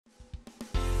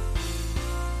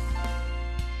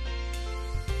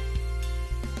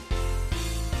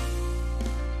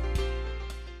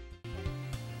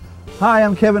Hi,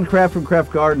 I'm Kevin Kraft from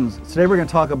Kraft Gardens. Today we're going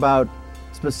to talk about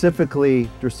specifically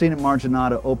Dracaena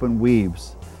marginata open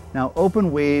weaves. Now,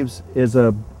 open weaves is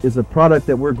a product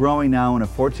that we're growing now in a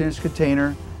 14-inch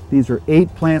container. These are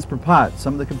 8 plants per pot.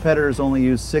 Some of the competitors only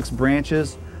use 6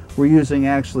 branches. We're using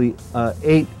actually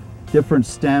 8 different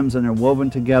stems, and they're woven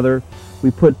together.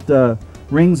 We put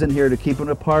rings in here to keep them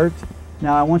apart.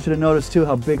 Now, I want you to notice too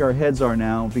how big our heads are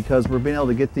now, because we're being able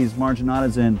to get these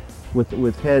marginatas in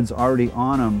with heads already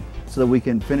on them, so that we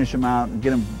can finish them out and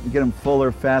get them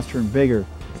fuller, faster, and bigger.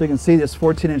 So you can see this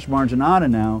 14-inch marginata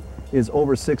now is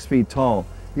over 6 feet tall.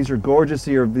 These are gorgeous.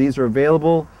 These are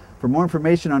available. For more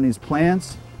information on these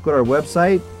plants, go to our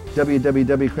website,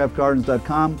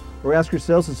 www.craftgardens.com, or ask your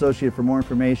sales associate for more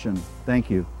information. Thank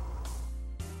you.